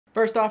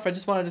First off, I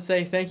just wanted to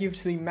say thank you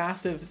to the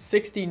massive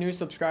 60 new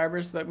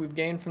subscribers that we've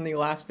gained from the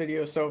last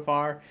video so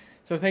far.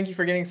 So thank you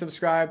for getting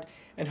subscribed,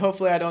 and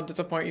hopefully I don't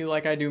disappoint you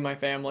like I do my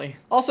family.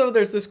 Also,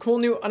 there's this cool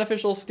new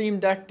unofficial Steam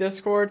Deck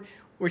Discord,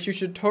 which you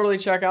should totally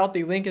check out.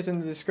 The link is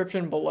in the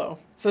description below.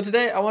 So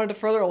today I wanted to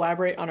further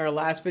elaborate on our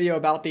last video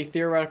about the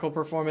theoretical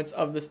performance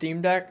of the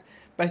Steam Deck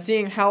by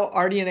seeing how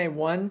RDNA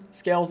 1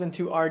 scales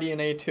into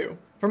RDNA 2.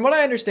 From what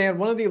I understand,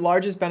 one of the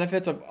largest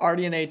benefits of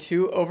RDNA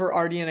 2 over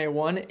RDNA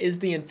 1 is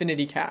the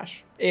Infinity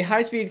Cache, a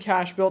high-speed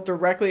cache built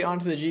directly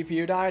onto the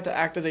GPU die to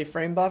act as a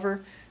frame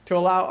buffer to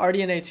allow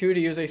RDNA 2 to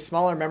use a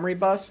smaller memory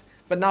bus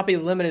but not be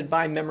limited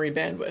by memory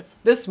bandwidth.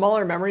 This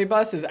smaller memory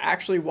bus is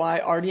actually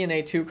why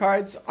RDNA 2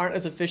 cards aren't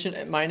as efficient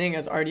at mining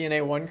as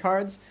RDNA 1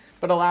 cards,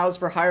 but allows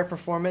for higher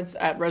performance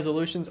at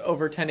resolutions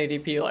over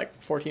 1080p like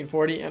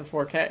 1440 and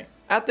 4K.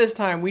 At this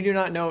time, we do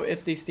not know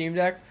if the Steam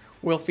Deck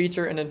will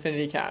feature an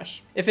Infinity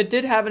Cache. If it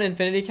did have an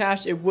Infinity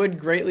Cache, it would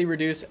greatly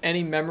reduce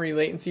any memory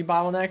latency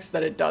bottlenecks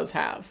that it does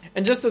have.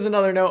 And just as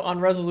another note on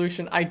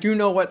resolution, I do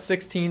know what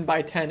 16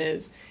 by 10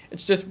 is.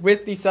 It's just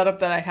with the setup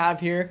that I have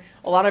here,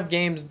 a lot of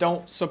games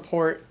don't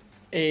support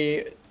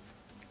a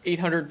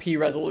 800p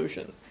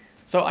resolution.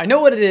 So I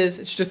know what it is,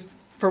 it's just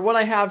for what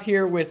I have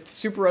here with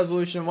super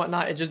resolution and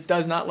whatnot, it just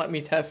does not let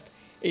me test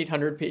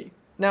 800p.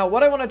 Now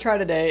what I want to try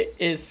today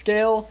is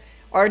scale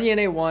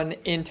RDNA 1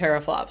 in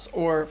teraflops,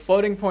 or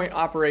floating point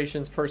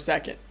operations per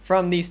second,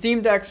 from the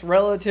Steam Deck's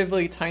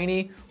relatively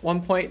tiny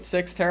 1.6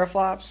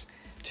 teraflops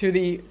to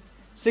the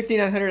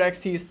 6900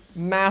 XT's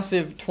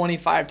massive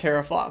 25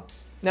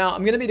 teraflops. Now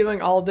I'm going to be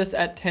doing all of this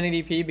at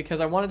 1080p because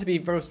I want it to be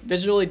both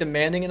visually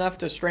demanding enough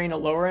to strain a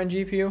lower end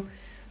GPU,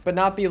 but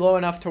not be low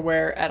enough to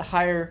where at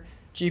higher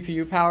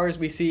GPU powers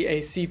we see a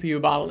CPU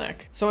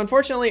bottleneck. So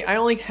unfortunately I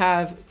only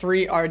have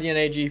 3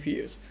 RDNA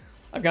GPUs.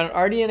 I've got an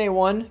RDNA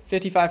 1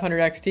 5500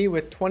 XT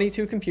with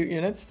 22 compute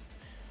units.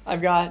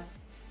 I've got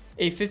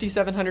a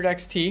 5700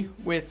 XT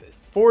with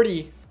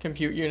 40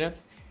 compute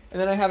units. And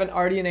then I have an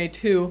RDNA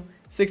 2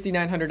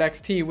 6900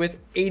 XT with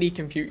 80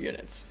 compute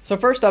units. So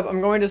first up,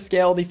 I'm going to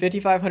scale the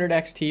 5500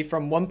 XT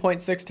from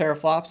 1.6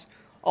 teraflops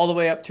all the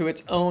way up to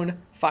its own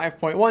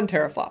 5.1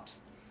 teraflops.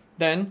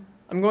 Then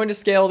I'm going to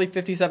scale the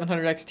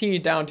 5700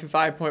 XT down to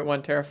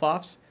 5.1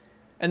 teraflops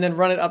and then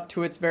run it up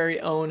to its very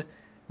own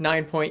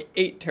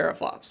 9.8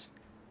 teraflops.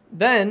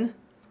 Then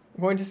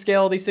I'm going to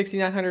scale the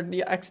 6900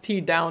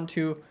 XT down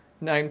to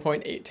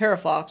 9.8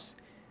 teraflops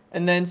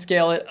and then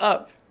scale it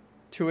up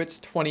to its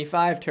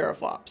 25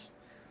 teraflops.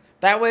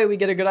 That way we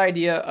get a good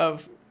idea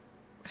of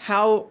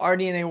how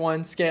RDNA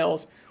 1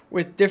 scales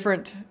with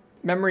different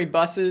memory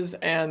buses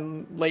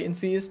and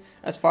latencies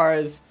as far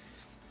as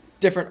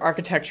different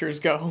architectures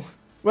go.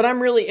 What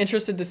I'm really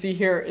interested to see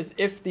here is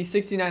if the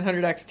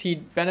 6900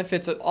 XT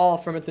benefits at all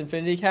from its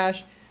Infinity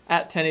Cache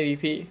at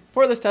 1080p.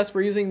 For this test,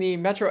 we're using the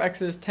Metro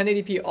X's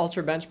 1080p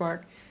Ultra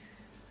benchmark.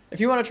 If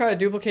you want to try to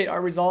duplicate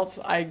our results,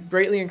 I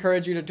greatly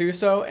encourage you to do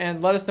so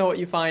and let us know what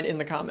you find in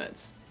the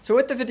comments. So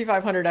with the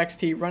 5500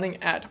 XT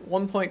running at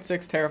 1.6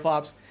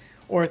 teraflops,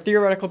 or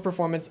theoretical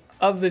performance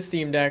of the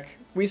Steam Deck,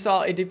 we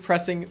saw a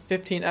depressing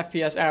 15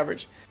 FPS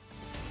average.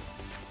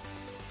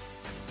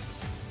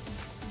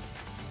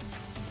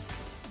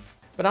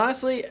 But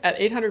honestly, at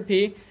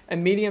 800p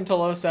and medium to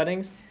low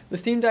settings, the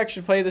Steam Deck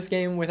should play this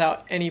game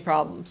without any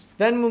problems.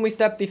 Then when we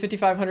stepped the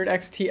 5500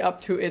 XT up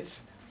to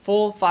its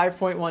full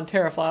 5.1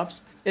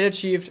 teraflops, it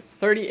achieved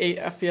 38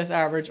 FPS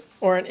average,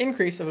 or an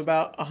increase of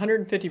about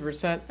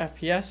 150%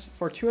 FPS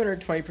for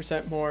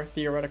 220% more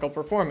theoretical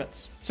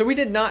performance. So we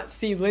did not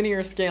see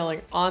linear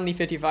scaling on the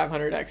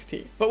 5500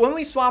 XT. But when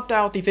we swapped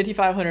out the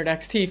 5500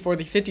 XT for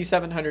the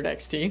 5700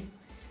 XT,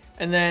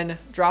 and then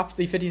dropped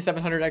the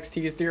 5700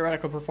 XT's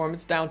theoretical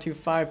performance down to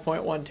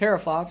 5.1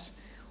 teraflops,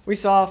 we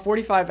saw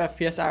 45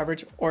 FPS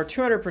average, or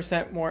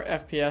 200% more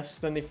FPS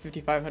than the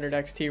 5500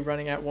 XT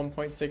running at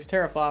 1.6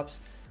 teraflops,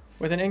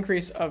 with an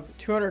increase of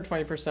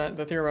 220%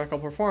 the theoretical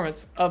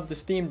performance of the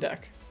Steam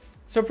Deck.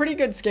 So pretty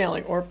good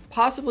scaling, or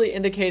possibly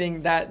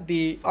indicating that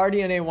the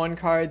RDNA 1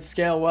 cards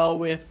scale well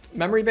with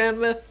memory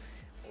bandwidth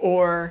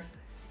or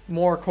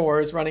more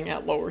cores running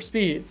at lower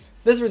speeds.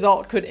 This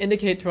result could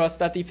indicate to us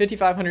that the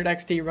 5500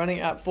 XT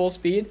running at full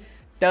speed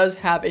does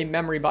have a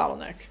memory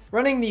bottleneck.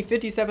 Running the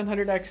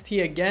 5700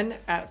 XT again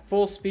at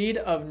full speed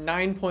of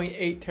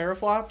 9.8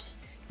 teraflops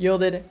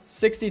yielded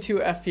 62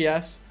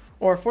 FPS,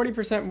 or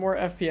 40% more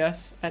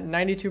FPS at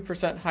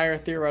 92% higher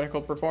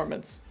theoretical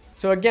performance.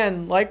 So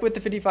again, like with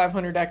the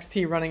 5500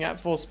 XT running at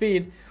full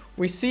speed,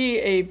 we see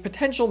a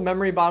potential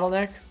memory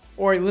bottleneck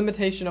or a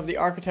limitation of the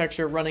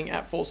architecture running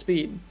at full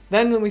speed.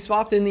 Then when we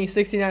swapped in the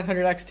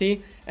 6900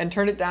 XT and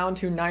turned it down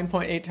to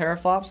 9.8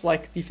 teraflops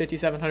like the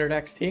 5700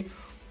 XT,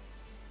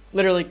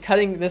 literally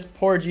cutting this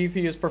poor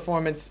GPU's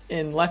performance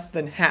in less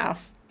than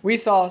half, we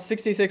saw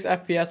 66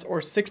 FPS, or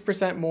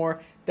 6%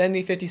 more than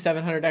the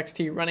 5700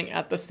 XT running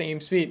at the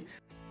same speed.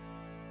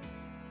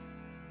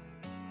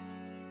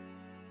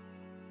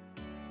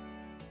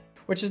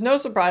 Which is no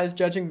surprise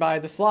judging by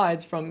the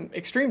slides from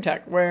Extreme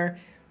Tech, where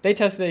they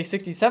tested a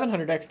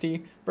 6700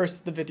 XT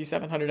versus the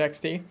 5700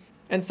 XT,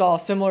 and saw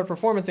similar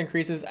performance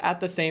increases at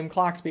the same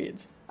clock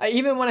speeds. I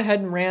even went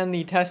ahead and ran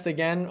the test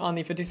again on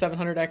the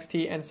 5700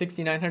 XT and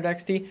 6900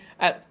 XT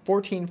at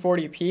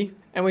 1440p,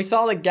 and we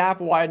saw the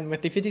gap widen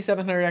with the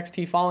 5700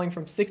 XT falling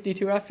from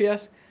 62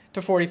 FPS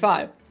to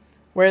 45,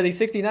 where the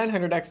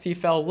 6900 XT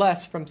fell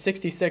less from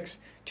 66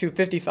 to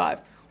 55,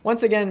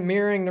 once again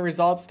mirroring the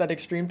results that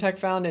Extreme Tech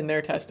found in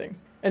their testing.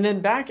 And then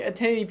back at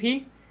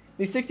 1080p,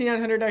 the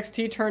 6900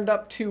 XT turned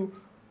up to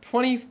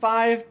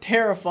 25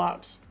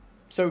 teraflops,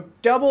 so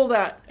double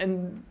that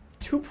and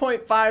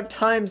 2.5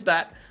 times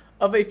that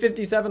of a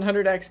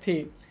 5700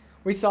 XT.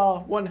 We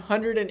saw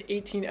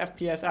 118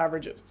 FPS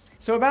averages.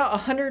 So about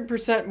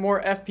 100%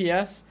 more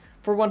FPS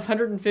for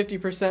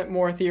 150%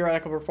 more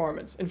theoretical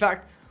performance. In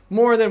fact,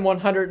 more than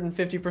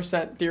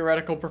 150%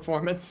 theoretical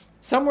performance.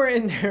 Somewhere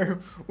in there,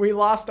 we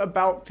lost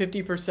about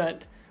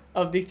 50%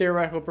 of the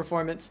theoretical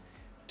performance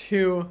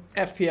to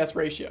FPS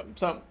ratio.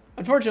 So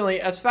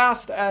unfortunately, as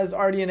fast as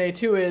RDNA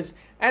 2 is,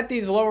 at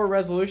these lower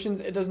resolutions,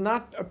 it does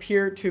not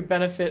appear to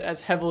benefit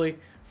as heavily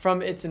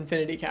from its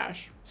infinity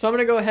cache. So I'm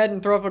going to go ahead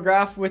and throw up a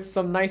graph with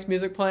some nice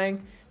music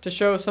playing to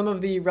show some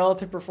of the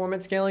relative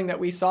performance scaling that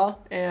we saw,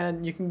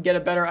 and you can get a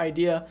better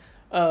idea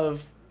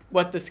of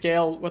what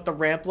the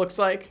ramp looks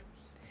like.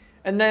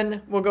 And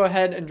then we'll go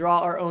ahead and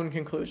draw our own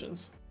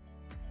conclusions.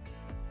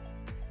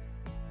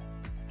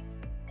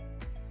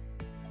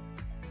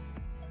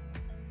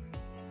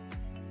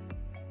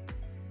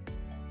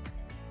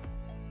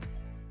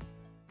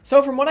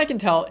 So from what I can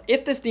tell,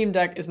 if the Steam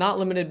Deck is not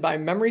limited by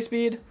memory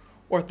speed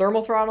or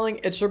thermal throttling,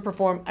 it should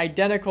perform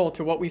identical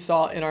to what we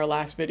saw in our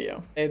last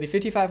video. The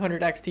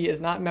 5500 XT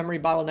is not memory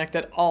bottlenecked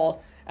at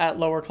all at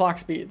lower clock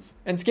speeds.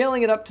 And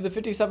scaling it up to the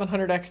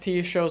 5700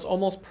 XT shows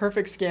almost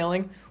perfect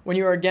scaling when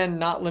you are again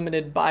not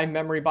limited by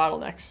memory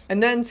bottlenecks.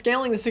 And then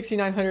scaling the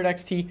 6900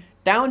 XT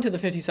down to the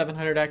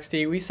 5700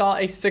 XT, we saw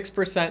a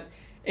 6%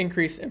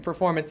 increase in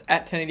performance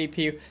at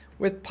 1080p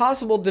with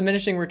possible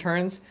diminishing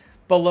returns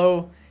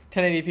below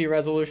 1080p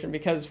resolution,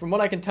 because from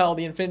what I can tell,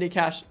 the infinity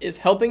cache is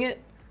helping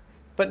it,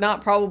 but not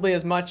probably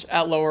as much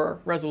at lower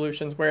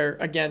resolutions where,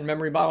 again,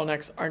 memory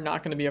bottlenecks are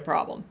not going to be a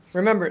problem.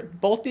 Remember,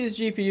 both these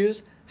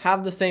GPUs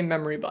have the same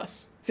memory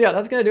bus. So yeah,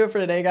 that's going to do it for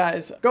today,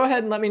 guys. Go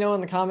ahead and let me know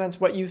in the comments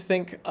what you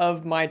think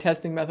of my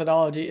testing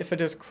methodology, if it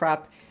is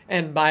crap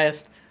and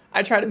biased.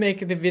 I try to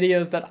make the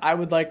videos that I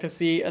would like to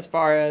see as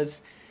far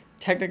as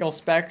technical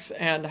specs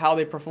and how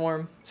they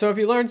perform. So if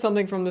you learned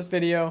something from this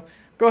video,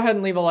 go ahead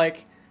and leave a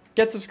like,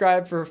 get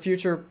subscribed for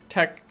future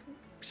tech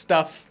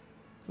stuff,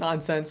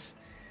 nonsense.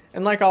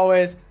 And like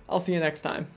always, I'll see you next time.